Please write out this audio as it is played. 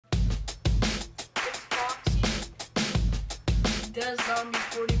does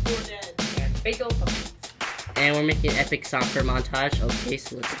Zombie44dead. And big old puppies. And we're making an epic soccer montage. Okay,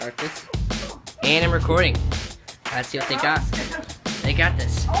 so let's start this. And I'm recording. Let's see what they got. They got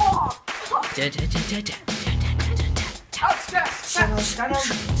this.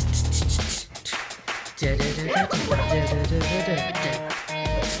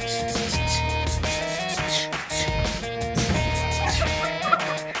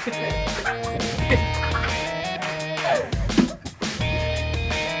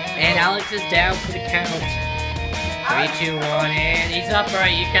 And Alex is down for the count. 3, 2, 1, and he's up.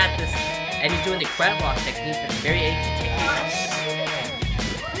 Alright, you got this. And he's doing the crab walk technique. That's very ancient technique.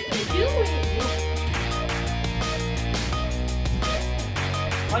 What are you doing?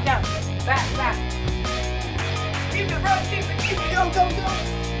 Watch out. Back. Keep it, bro. Keep it. Go.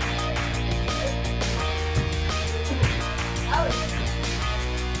 Alex.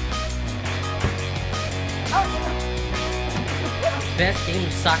 Best game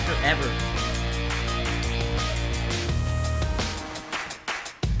of soccer ever.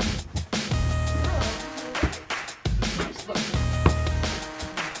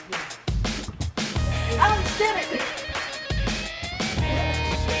 Alex did it.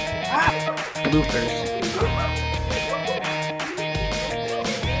 Bloopers.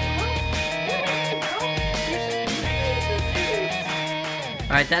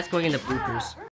 Alright, that's going in the bloopers.